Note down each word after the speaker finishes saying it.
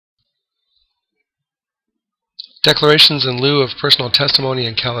Declarations in lieu of personal testimony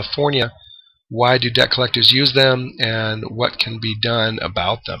in California. Why do debt collectors use them, and what can be done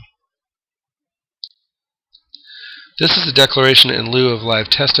about them? This is a declaration in lieu of live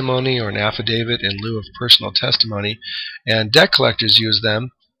testimony, or an affidavit in lieu of personal testimony, and debt collectors use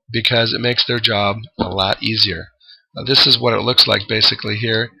them because it makes their job a lot easier. This is what it looks like basically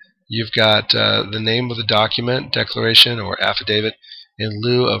here. You've got the name of the document, declaration or affidavit in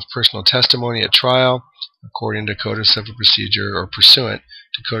lieu of personal testimony at trial, according to Code of Civil Procedure, or pursuant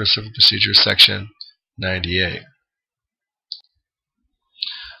to Code of Civil Procedure Section 98.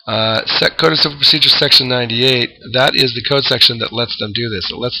 Code of Civil Procedure Section 98, that is the code section that lets them do this.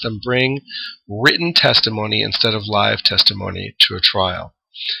 It lets them bring written testimony instead of live testimony to a trial.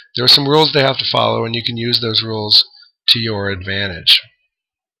 There are some rules they have to follow, and you can use those rules to your advantage.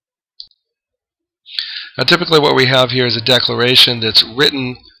 Now, typically what we have here is a declaration that's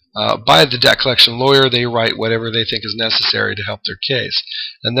written by the debt collection lawyer. They write whatever they think is necessary to help their case.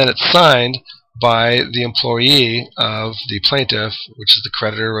 And then it's signed by the employee of the plaintiff, which is the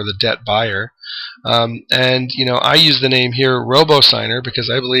creditor or the debt buyer. I use the name here robo-signer because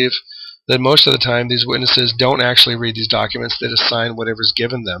I believe that most of the time these witnesses don't actually read these documents. They just sign whatever's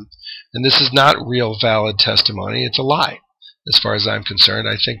given them. And this is not real valid testimony. It's a lie, as far as I'm concerned.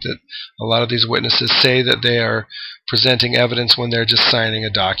 I think that a lot of these witnesses say that they are presenting evidence when they're just signing a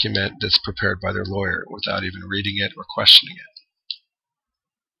document that's prepared by their lawyer without even reading it or questioning it.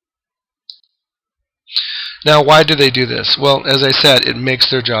 Now, why do they do this? Well, as I said, it makes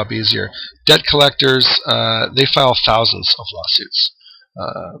their job easier. Debt collectors, they file thousands of lawsuits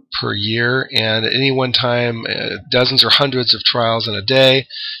per year, and at any one time, dozens or hundreds of trials in a day,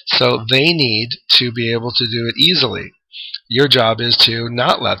 so they need to be able to do it easily. Your job is to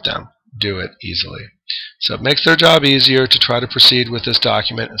not let them do it easily. So it makes their job easier to try to proceed with this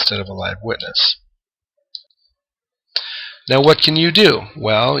document instead of a live witness. Now, what can you do?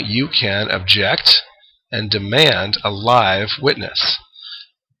 Well, you can object and demand a live witness.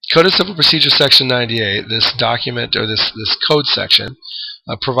 Code of Civil Procedure Section 98, this document, or this code section,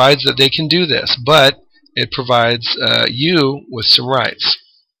 provides that they can do this, but it provides you with some rights.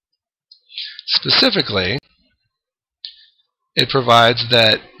 Specifically, it provides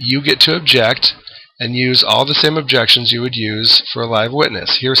that you get to object and use all the same objections you would use for a live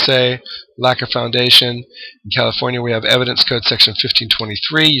witness. Hearsay, lack of foundation. In California, we have Evidence Code Section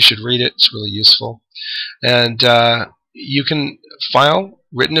 1523. You should read it. It's really useful. And you can file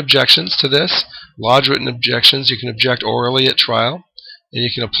written objections to this, lodge written objections. You can object orally at trial, and you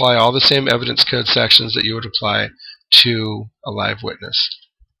can apply all the same Evidence Code sections that you would apply to a live witness.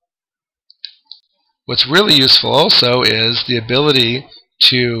 What's really useful also is the ability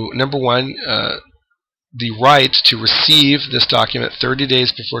to, number one, the right to receive this document 30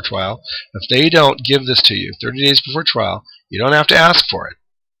 days before trial. If they don't give this to you 30 days before trial, you don't have to ask for it.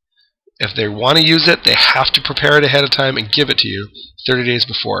 If they want to use it, they have to prepare it ahead of time and give it to you 30 days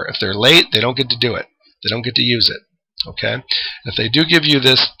before. If they're late, they don't get to do it. They don't get to use it. Okay? If they do give you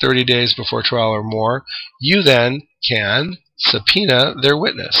this 30 days before trial or more, you then can subpoena their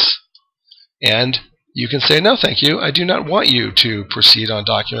witness. And you can say, no, thank you. I do not want you to proceed on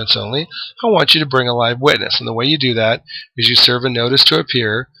documents only. I want you to bring a live witness. And the way you do that is you serve a notice to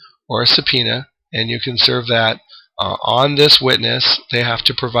appear or a subpoena, and you can serve that on this witness. They have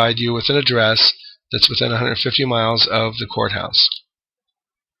to provide you with an address that's within 150 miles of the courthouse.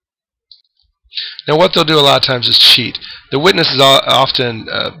 Now, what they'll do a lot of times is cheat. The witness is often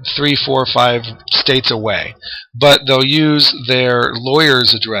 3, 4, 5 states away, but they'll use their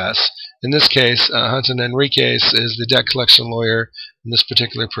lawyer's address. In this case, Hunton Enriquez is the debt collection lawyer, and this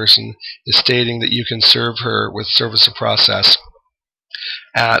particular person is stating that you can serve her with service of process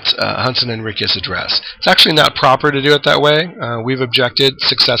at Hunton Enriquez's address. It's actually not proper to do it that way. We've objected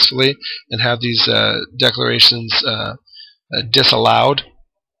successfully and have these declarations disallowed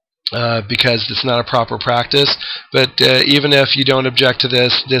because it's not a proper practice. But even if you don't object to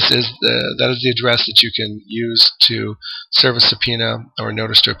this, that is the address that you can use to serve a subpoena or a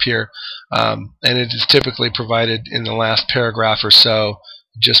notice to appear, and it is typically provided in the last paragraph or so,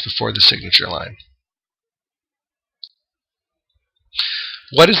 just before the signature line.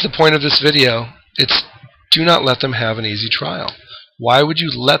 What is the point of this video? It's do not let them have an easy trial. Why would you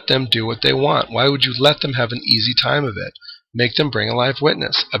let them do what they want? Why would you let them have an easy time of it? Make them bring a live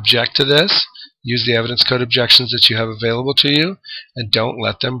witness. Object to this. Use the evidence code objections that you have available to you, and don't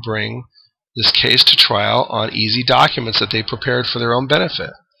let them bring this case to trial on easy documents that they prepared for their own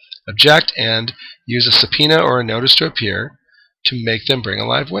benefit. Object and use a subpoena or a notice to appear to make them bring a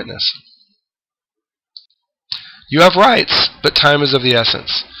live witness. You have rights, but time is of the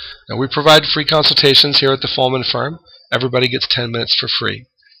essence. Now, we provide free consultations here at the Fulman Firm. Everybody gets 10 minutes for free.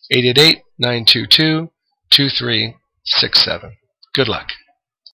 888-922-2367. Good luck.